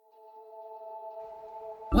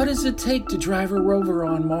What does it take to drive a rover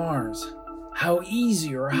on Mars? How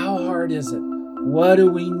easy or how hard is it? What do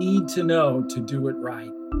we need to know to do it right?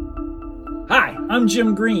 Hi, I'm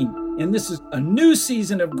Jim Green, and this is a new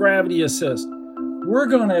season of Gravity Assist. We're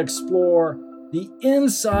going to explore the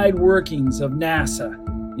inside workings of NASA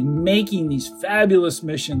in making these fabulous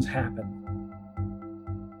missions happen.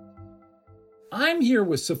 I'm here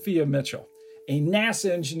with Sophia Mitchell, a NASA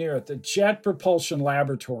engineer at the Jet Propulsion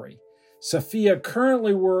Laboratory. Sophia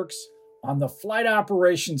currently works on the flight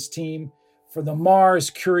operations team for the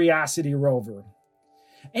Mars Curiosity rover.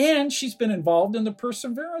 And she's been involved in the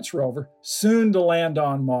Perseverance rover, soon to land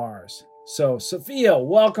on Mars. So, Sophia,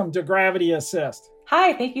 welcome to Gravity Assist.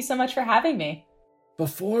 Hi, thank you so much for having me.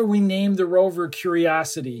 Before we named the rover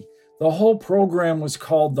Curiosity, the whole program was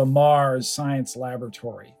called the Mars Science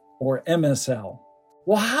Laboratory, or MSL.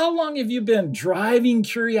 Well, how long have you been driving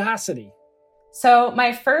Curiosity? So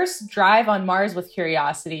my first drive on Mars with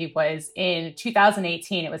Curiosity was in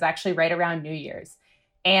 2018. It was actually right around New Year's.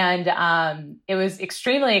 And it was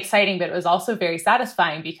extremely exciting, but it was also very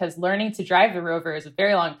satisfying because learning to drive the rover is a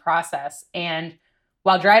very long process. And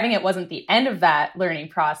while driving it wasn't the end of that learning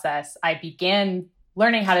process, I began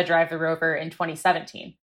learning how to drive the rover in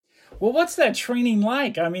 2017. Well, what's that training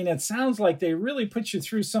like? I mean, it sounds like they really put you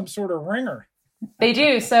through some sort of ringer. They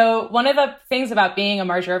do. So one of the things about being a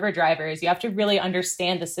Mars rover driver is you have to really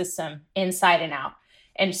understand the system inside and out.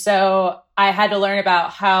 And so I had to learn about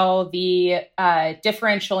how the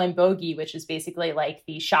differential and bogey, which is basically like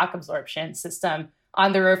the shock absorption system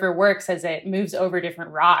on the rover works as it moves over different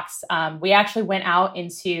rocks. We actually went out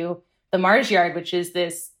into the Mars Yard, which is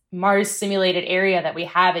this Mars simulated area that we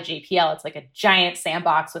have at JPL. It's like a giant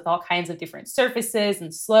sandbox with all kinds of different surfaces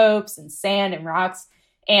and slopes and sand and rocks.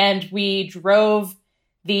 And we drove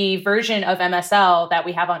the version of MSL that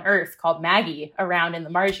we have on Earth called Maggie around in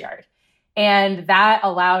the Mars Yard. And that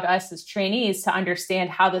allowed us as trainees to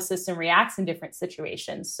understand how the system reacts in different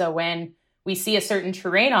situations. So when we see a certain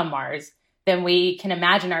terrain on Mars, then we can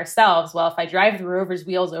imagine ourselves, well, if I drive the rover's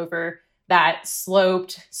wheels over that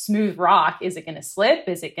sloped, smooth rock, is it going to slip?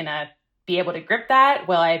 Is it going to be able to grip that?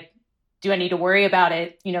 Do I need to worry about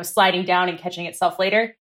it, sliding down and catching itself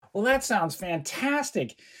later? Well, that sounds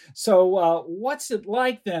fantastic. So what's it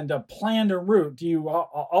like then to plan a route? Do you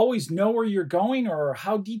always know where you're going, or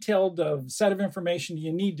how detailed a set of information do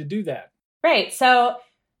you need to do that? Right. So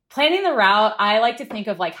planning the route, I like to think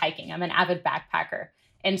of like hiking. I'm an avid backpacker.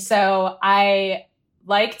 And so I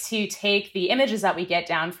like to take the images that we get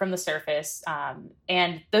down from the surface,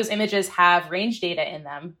 and those images have range data in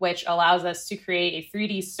them, which allows us to create a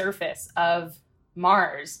 3D surface of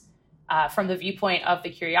Mars from the viewpoint of the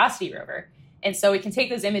Curiosity rover. And so we can take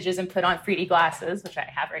those images and put on 3D glasses, which I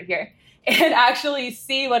have right here, and actually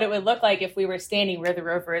see what it would look like if we were standing where the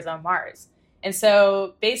rover is on Mars. And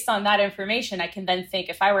so based on that information, I can then think,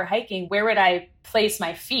 if I were hiking, where would I place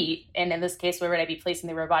my feet? And in this case, where would I be placing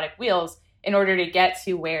the robotic wheels in order to get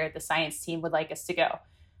to where the science team would like us to go?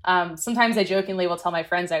 Sometimes I jokingly will tell my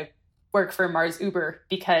friends I work for Mars Uber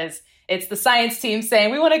because it's the science team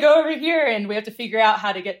saying, we want to go over here, and we have to figure out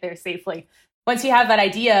how to get there safely. Once you have that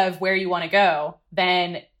idea of where you want to go,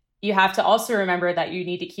 then you have to also remember that you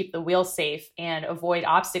need to keep the wheels safe and avoid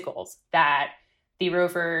obstacles that the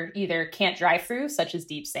rover either can't drive through, such as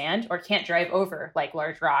deep sand, or can't drive over, like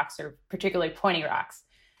large rocks or particularly pointy rocks.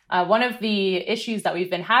 One of the issues that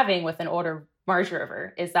we've been having with an older Mars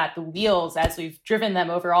rover is that the wheels, as we've driven them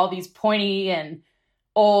over all these pointy and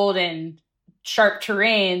old and sharp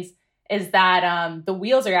terrains, is that the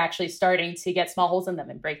wheels are actually starting to get small holes in them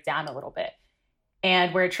and break down a little bit.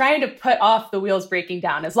 And we're trying to put off the wheels breaking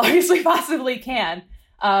down as long as we possibly can.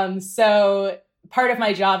 So part of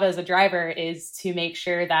my job as a driver is to make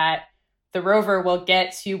sure that the rover will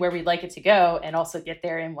get to where we'd like it to go and also get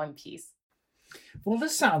there in one piece. Well,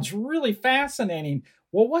 this sounds really fascinating.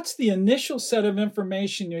 Well, what's the initial set of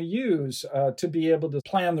information you use to be able to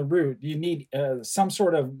plan the route? Do you need some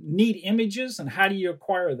sort of neat images, and how do you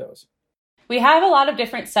acquire those? We have a lot of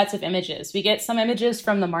different sets of images. We get some images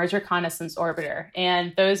from the Mars Reconnaissance Orbiter,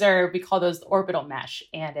 and we call those the orbital mesh.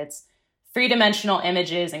 And it's three-dimensional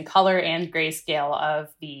images in color and grayscale of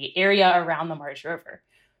the area around the Mars rover.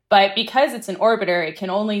 But because it's an orbiter, it can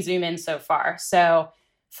only zoom in so far. So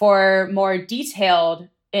for more detailed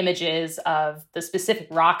images of the specific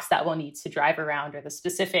rocks that we'll need to drive around, or the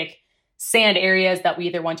specific sand areas that we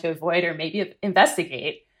either want to avoid or maybe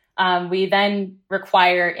investigate, we then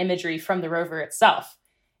require imagery from the rover itself.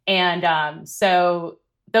 And so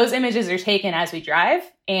those images are taken as we drive.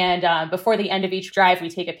 And before the end of each drive, we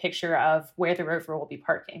take a picture of where the rover will be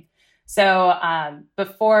parking. So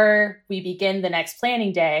before we begin the next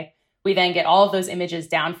planning day, We then get all of those images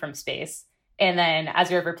down from space. And then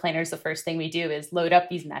as rover planners, the first thing we do is load up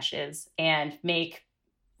these meshes and make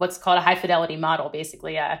what's called a high fidelity model,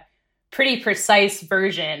 basically a pretty precise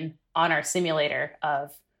version on our simulator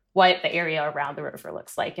of what the area around the rover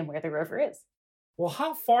looks like and where the rover is. Well,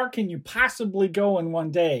 how far can you possibly go in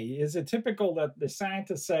one day? Is it typical that the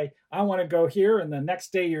scientists say, I want to go here, and the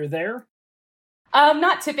next day you're there?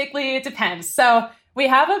 Not typically. It depends. So we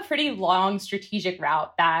have a pretty long strategic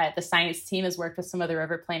route that the science team has worked with some of the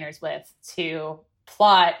rover planners with to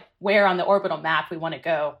plot where on the orbital map we want to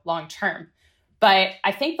go long term. But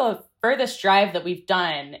I think the furthest drive that we've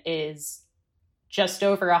done is just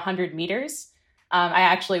over 100 meters. I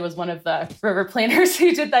actually was one of the rover planners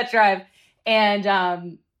who did that drive.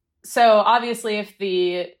 And so obviously, if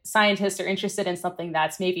the scientists are interested in something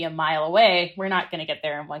that's maybe a mile away, we're not going to get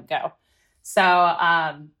there in one go. So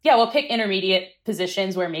we'll pick intermediate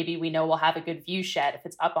positions where maybe we know we'll have a good view shed. If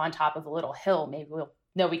it's up on top of a little hill, maybe we'll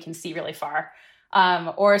know we can see really far.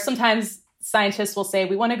 Or sometimes scientists will say,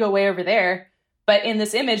 we want to go way over there, but in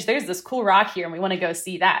this image, there's this cool rock here and we want to go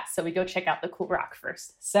see that. So we go check out the cool rock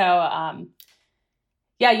first. So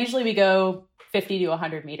usually we go 50 to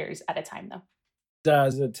 100 meters at a time, though.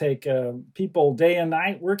 Does it take people day and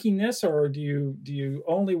night working this, or do you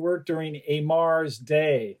only work during a Mars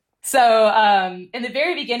day? So in the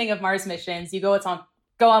very beginning of Mars missions, you go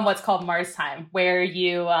on what's called Mars time, where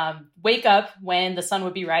you wake up when the sun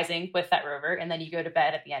would be rising with that rover, and then you go to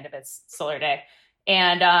bed at the end of its solar day.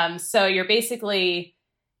 And so you're basically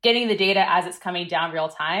getting the data as it's coming down real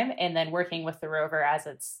time, and then working with the rover as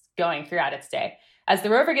it's going throughout its day. As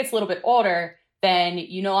the rover gets a little bit older, then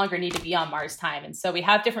you no longer need to be on Mars time. And so we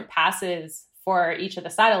have different passes for each of the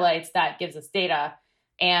satellites that gives us data.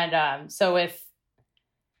 And so with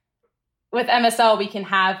MSL, we can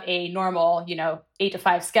have a normal, 8 to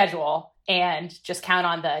 5 schedule and just count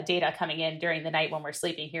on the data coming in during the night when we're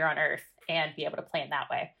sleeping here on Earth and be able to plan that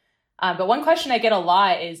way. But one question I get a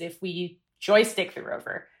lot is if we joystick the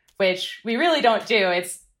rover, which we really don't do.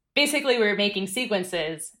 It's basically we're making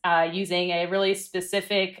sequences using a really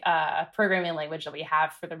specific programming language that we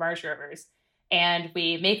have for the Mars rovers. And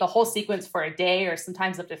we make a whole sequence for a day or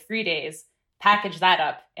sometimes up to 3 days, package that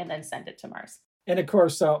up, and then send it to Mars. And of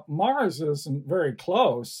course, Mars isn't very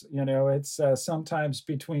close. It's sometimes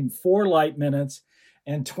between 4 light minutes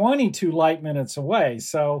and 22 light minutes away.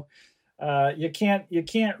 So you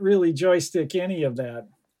can't really joystick any of that.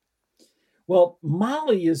 Well,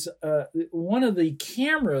 Molly is one of the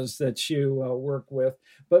cameras that you work with,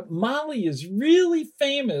 but Molly is really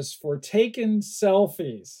famous for taking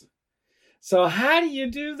selfies. So how do you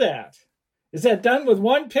do that? Is that done with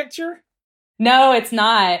one picture? No, it's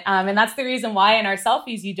not. And that's the reason why in our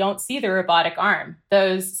selfies, you don't see the robotic arm.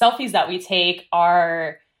 Those selfies that we take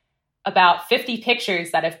are about 50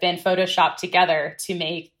 pictures that have been photoshopped together to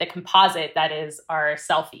make the composite that is our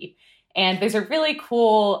selfie. And there's a really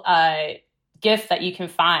cool GIF that you can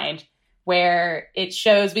find where it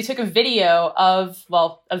shows, we took a we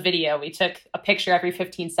took a picture every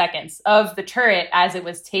 15 seconds of the turret as it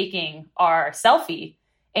was taking our selfie.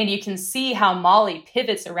 And you can see how Molly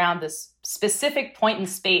pivots around this specific point in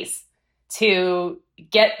space to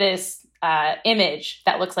get this image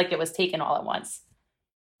that looks like it was taken all at once.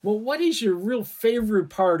 Well, what is your real favorite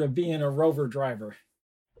part of being a rover driver?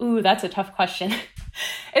 Ooh, that's a tough question.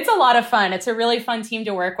 It's a lot of fun. It's a really fun team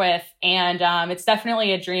to work with. And it's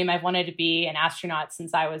definitely a dream. I've wanted to be an astronaut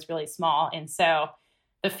since I was really small. And so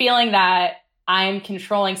the feeling that I'm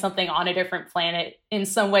controlling something on a different planet in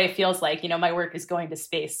some way feels like, my work is going to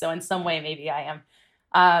space. So in some way, maybe I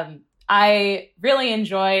am. I really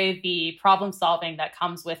enjoy the problem solving that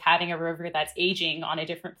comes with having a rover that's aging on a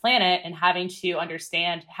different planet and having to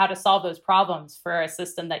understand how to solve those problems for a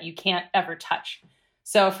system that you can't ever touch.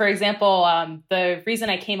 So, for example, the reason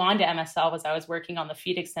I came on to MSL was I was working on the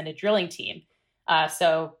feed extended drilling team.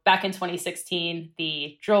 So back in 2016,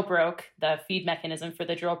 the drill broke, the feed mechanism for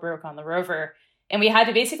the drill broke on the rover, and we had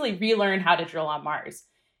to basically relearn how to drill on Mars.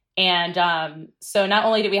 And so not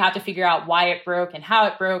only did we have to figure out why it broke and how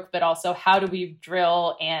it broke, but also how do we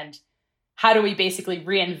drill and how do we basically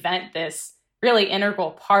reinvent this really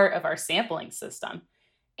integral part of our sampling system.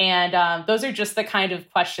 And those are just the kind of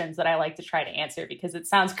questions that I like to try to answer because it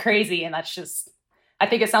sounds crazy. And I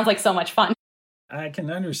think it sounds like so much fun. I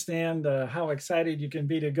can understand how excited you can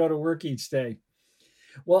be to go to work each day.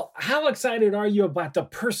 Well, how excited are you about the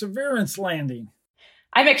Perseverance landing?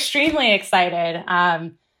 I'm extremely excited.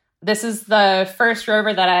 This is the first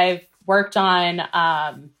rover that I've worked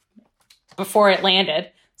on before it landed.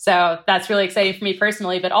 So that's really exciting for me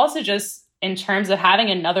personally, but also just in terms of having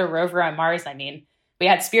another rover on Mars. I mean, we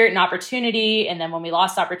had Spirit and Opportunity. And then when we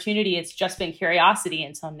lost Opportunity, it's just been Curiosity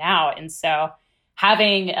until now. And so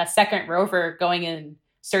having a second rover going and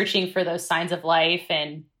searching for those signs of life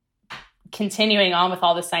and continuing on with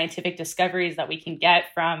all the scientific discoveries that we can get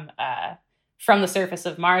from the surface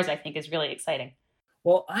of Mars, I think is really exciting.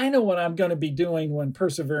 Well, I know what I'm going to be doing when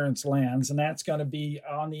Perseverance lands, and that's going to be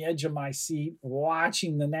on the edge of my seat,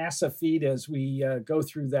 watching the NASA feed as we go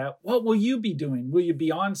through that. What will you be doing? Will you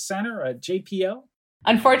be on center at JPL?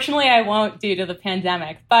 Unfortunately, I won't due to the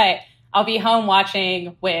pandemic, but I'll be home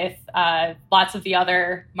watching with lots of the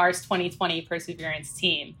other Mars 2020 Perseverance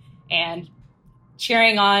team and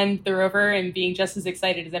cheering on the rover and being just as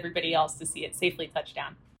excited as everybody else to see it safely touch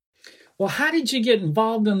down. Well, how did you get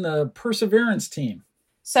involved in the Perseverance team?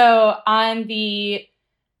 So on the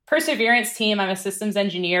Perseverance team, I'm a systems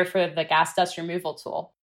engineer for the gas dust removal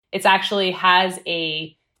tool. It actually has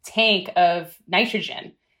a tank of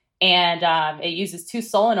nitrogen, and it uses 2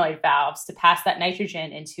 solenoid valves to pass that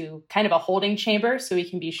nitrogen into kind of a holding chamber so we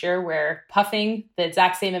can be sure we're puffing the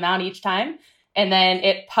exact same amount each time. And then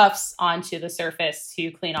it puffs onto the surface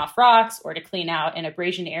to clean off rocks or to clean out an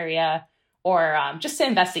abrasion area or just to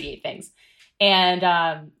investigate things.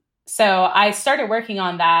 And so I started working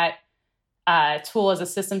on that tool as a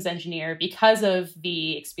systems engineer because of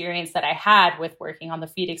the experience that I had with working on the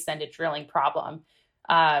feed extended drilling problem.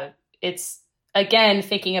 It's, again,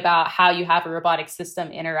 thinking about how you have a robotic system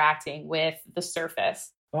interacting with the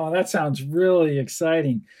surface. Oh, that sounds really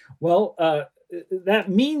exciting. Well, that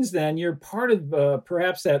means then you're part of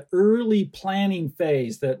perhaps that early planning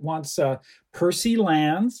phase that once Percy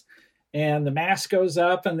lands and the mask goes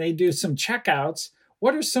up and they do some checkouts,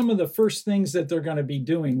 what are some of the first things that they're going to be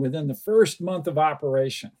doing within the first month of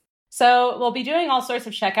operation? So we'll be doing all sorts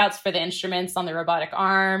of checkouts for the instruments on the robotic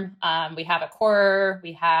arm. We have a corer,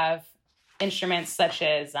 we have instruments such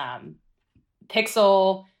as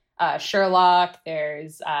Pixel, Sherlock,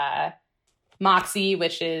 there's Moxie,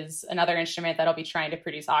 which is another instrument that'll be trying to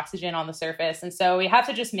produce oxygen on the surface. And so we have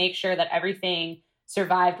to just make sure that everything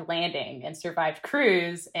survived landing and survived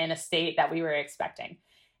cruise in a state that we were expecting.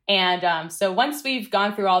 And so once we've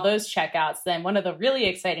gone through all those checkouts, then one of the really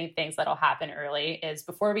exciting things that'll happen early is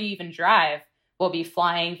before we even drive, we'll be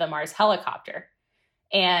flying the Mars helicopter.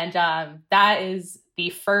 And that's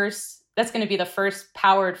going to be the first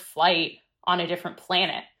powered flight on a different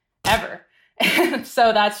planet ever.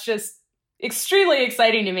 So that's just extremely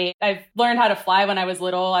exciting to me. I've learned how to fly when I was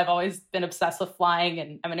little. I've always been obsessed with flying,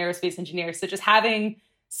 and I'm an aerospace engineer. So just having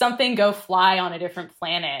something go fly on a different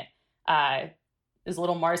planet, this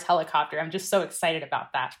little Mars helicopter, I'm just so excited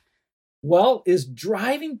about that. Well, is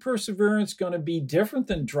driving Perseverance going to be different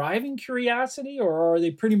than driving Curiosity, or are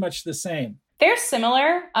they pretty much the same? They're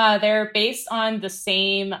similar. They're based on the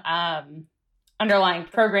same underlying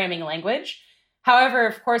programming language. However,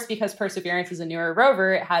 of course, because Perseverance is a newer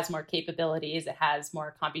rover, it has more capabilities. It has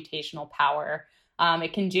more computational power.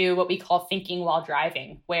 It can do what we call thinking while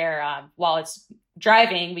driving, where while it's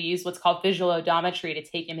driving, we use what's called visual odometry to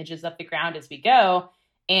take images of the ground as we go.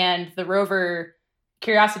 And the rover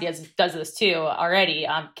Curiosity does this too already,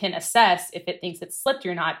 can assess if it thinks it's slipped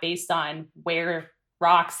or not based on where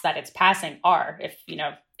rocks that it's passing are. If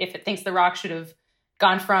it thinks the rock should have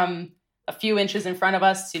gone from a few inches in front of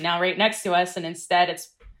us to now right next to us, and instead it's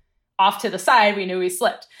off to the side, we knew we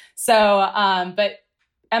slipped. So, but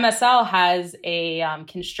MSL has a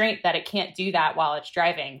constraint that it can't do that while it's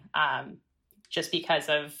driving, just because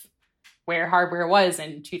of where hardware was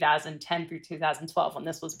in 2010 through 2012 when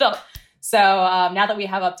this was built. So now that we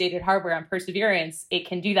have updated hardware on Perseverance, it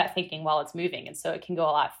can do that thinking while it's moving, and so it can go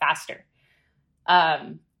a lot faster.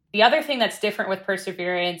 The other thing that's different with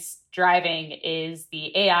Perseverance driving is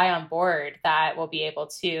the AI on board that will be able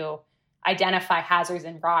to identify hazards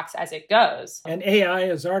and rocks as it goes. And AI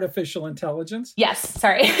is artificial intelligence? Yes,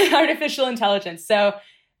 sorry, artificial intelligence. So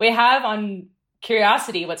we have on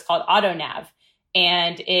Curiosity what's called AutoNav,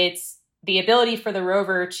 and it's the ability for the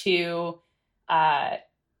rover to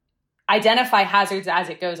identify hazards as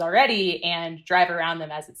it goes already and drive around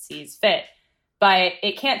them as it sees fit. But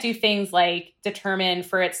it can't do things like determine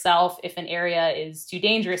for itself if an area is too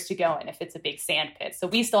dangerous to go in, if it's a big sand pit. So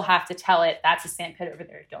we still have to tell it, that's a sand pit over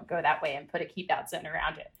there, don't go that way, and put a keep out zone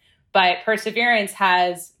around it. But Perseverance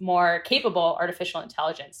has more capable artificial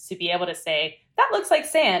intelligence to be able to say, that looks like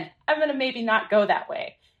sand, I'm going to maybe not go that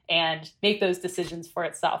way, and make those decisions for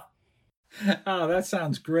itself. Oh, that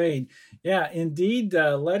sounds great. Yeah, indeed,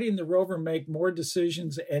 letting the rover make more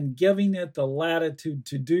decisions and giving it the latitude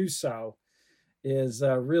to do so is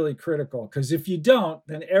really critical, because if you don't,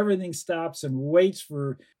 then everything stops and waits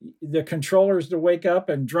for the controllers to wake up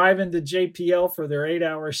and drive into JPL for their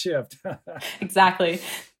 8-hour shift. Exactly.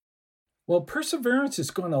 Well, Perseverance is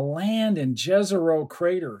going to land in Jezero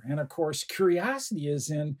Crater. And of course, Curiosity is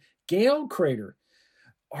in Gale Crater.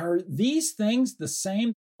 Are these things the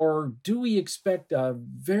same, or do we expect a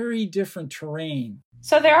very different terrain?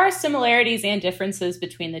 So there are similarities and differences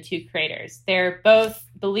between the two craters. They're both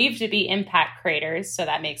believed to be impact craters, so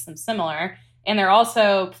that makes them similar. And they're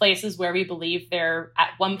also places where we believe there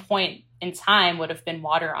at one point in time would have been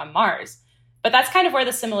water on Mars. But that's kind of where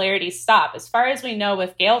the similarities stop. As far as we know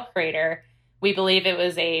with Gale Crater, we believe it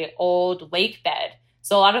was an old lake bed.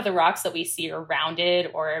 So a lot of the rocks that we see are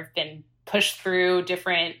rounded or have been pushed through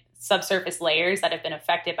different subsurface layers that have been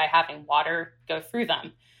affected by having water go through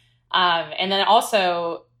them. And then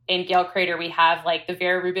also in Gale Crater, we have like the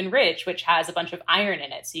Vera Rubin Ridge, which has a bunch of iron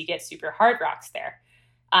in it. So you get super hard rocks there.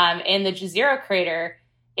 In the Jezero Crater,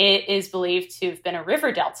 it is believed to have been a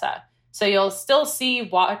river delta. So you'll still see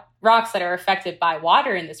rocks that are affected by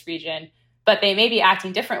water in this region, but they may be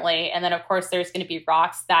acting differently. And then, of course, there's going to be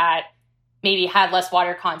rocks that maybe had less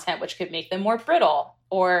water content, which could make them more brittle,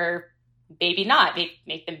 or maybe not,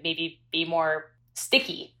 make them maybe be more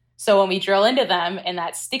sticky. So when we drill into them and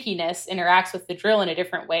that stickiness interacts with the drill in a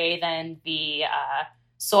different way than the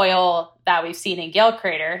soil that we've seen in Gale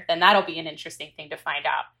Crater, then that'll be an interesting thing to find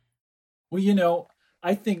out. Well,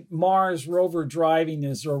 I think Mars rover driving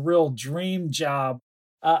is a real dream job.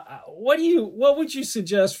 What would you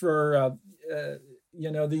suggest for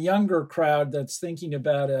the younger crowd that's thinking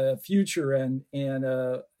about a future and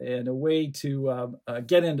a way to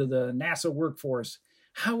get into the NASA workforce?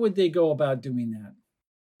 How would they go about doing that?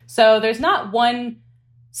 So there's not one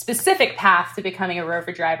specific path to becoming a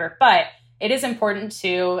rover driver, but it is important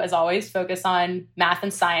to, as always, focus on math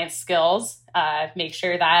and science skills, make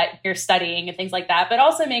sure that you're studying and things like that, but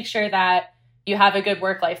also make sure that you have a good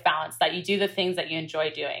work-life balance, that you do the things that you enjoy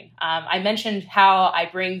doing. I mentioned how I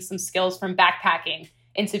bring some skills from backpacking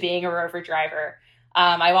into being a rover driver.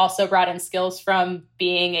 I've also brought in skills from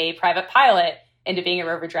being a private pilot into being a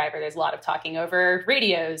rover driver. There's a lot of talking over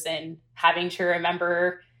radios and having to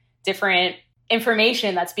remember different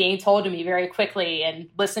information that's being told to me very quickly and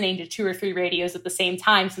listening to 2 or 3 radios at the same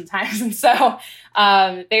time sometimes. And so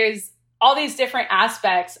there's all these different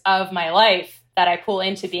aspects of my life that I pull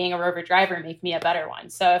into being a rover driver and make me a better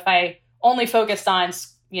one. So if I only focused on,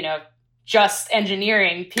 just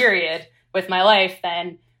engineering, period, with my life,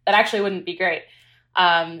 then that actually wouldn't be great.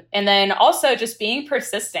 And then also just being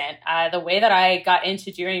persistent. The way that I got into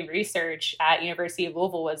doing research at University of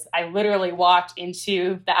Louisville was I literally walked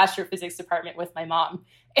into the astrophysics department with my mom.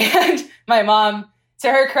 And my mom, to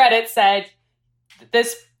her credit, said,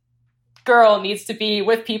 this girl needs to be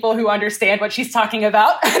with people who understand what she's talking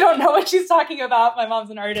about. I don't know what she's talking about. My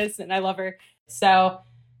mom's an artist and I love her. So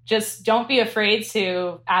just don't be afraid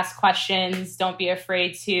to ask questions. Don't be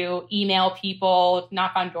afraid to email people,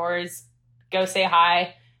 knock on doors, go say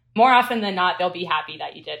hi. More often than not, they'll be happy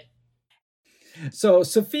that you did. So,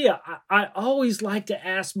 Sophia, I always like to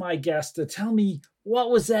ask my guests to tell me, what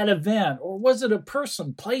was that event? Or was it a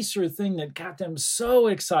person, place, or thing that got them so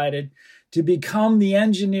excited to become the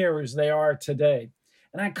engineers they are today?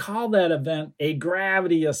 And I call that event a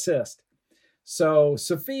gravity assist. So,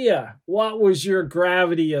 Sophia, what was your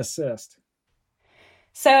gravity assist?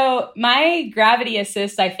 So my gravity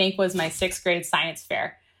assist, I think, was my 6th grade science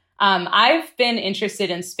fair. I've been interested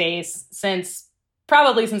in space since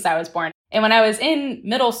I was born. And when I was in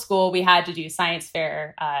middle school, we had to do science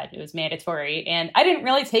fair. It was mandatory. And I didn't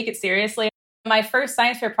really take it seriously. My first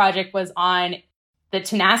science fair project was on the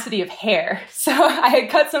tenacity of hair. So I had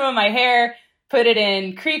cut some of my hair, put it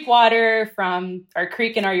in creek water from our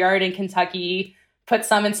creek in our yard in Kentucky, put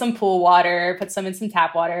some in some pool water, put some in some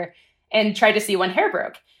tap water, and tried to see when hair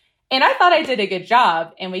broke. And I thought I did a good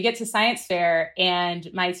job. And we get to science fair and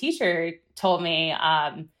my teacher told me,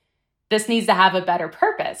 this needs to have a better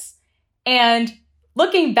purpose. And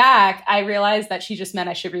looking back, I realized that she just meant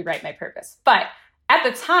I should rewrite my purpose. But at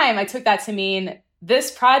the time, I took that to mean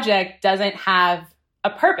this project doesn't have a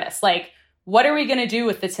purpose. Like, what are we going to do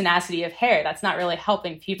with the tenacity of hair? That's not really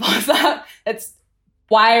helping people. That's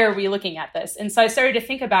why are we looking at this? And so I started to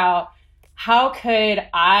think about how could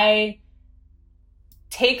I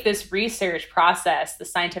take this research process, the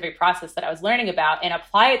scientific process that I was learning about, and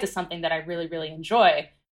apply it to something that I really, really enjoy.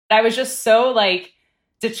 I was just so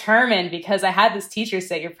determined because I had this teacher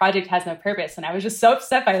say, your project has no purpose. And I was just so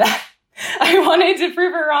upset by that. I wanted to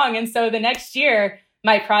prove her wrong. And so the next year,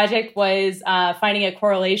 my project was finding a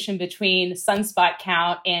correlation between sunspot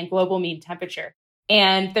count and global mean temperature.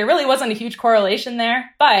 And there really wasn't a huge correlation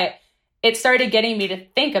there, but it started getting me to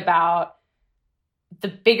think about the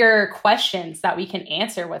bigger questions that we can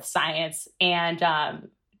answer with science and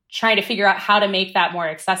trying to figure out how to make that more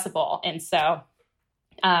accessible. And so,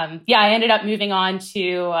 I ended up moving on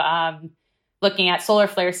to looking at solar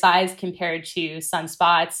flare size compared to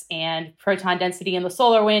sunspots and proton density in the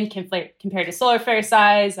solar wind compared to solar flare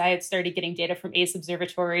size. I had started getting data from ACE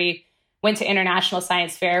Observatory, went to International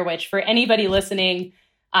Science Fair, which for anybody listening,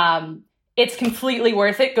 it's completely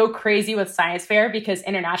worth it. Go crazy with Science Fair because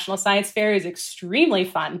International Science Fair is extremely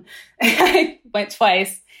fun. I went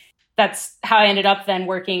twice. That's how I ended up then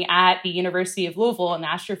working at the University of Louisville in the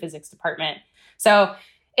astrophysics department. So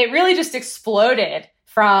it really just exploded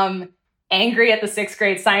from angry at the 6th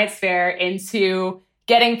grade science fair into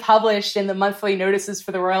getting published in the monthly notices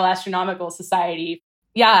for the Royal Astronomical Society.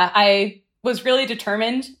 Yeah, I was really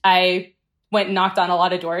determined. I went and knocked on a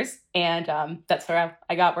lot of doors, and that's where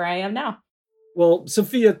I got where I am now. Well,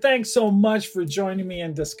 Sophia, thanks so much for joining me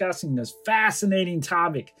and discussing this fascinating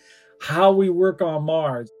topic, how we work on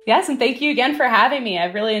Mars. Yes, and thank you again for having me.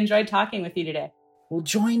 I've really enjoyed talking with you today. Well,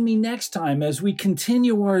 join me next time as we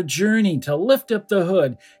continue our journey to lift up the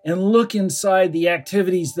hood and look inside the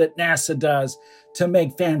activities that NASA does to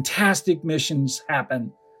make fantastic missions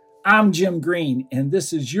happen. I'm Jim Green, and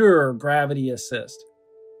this is your Gravity Assist.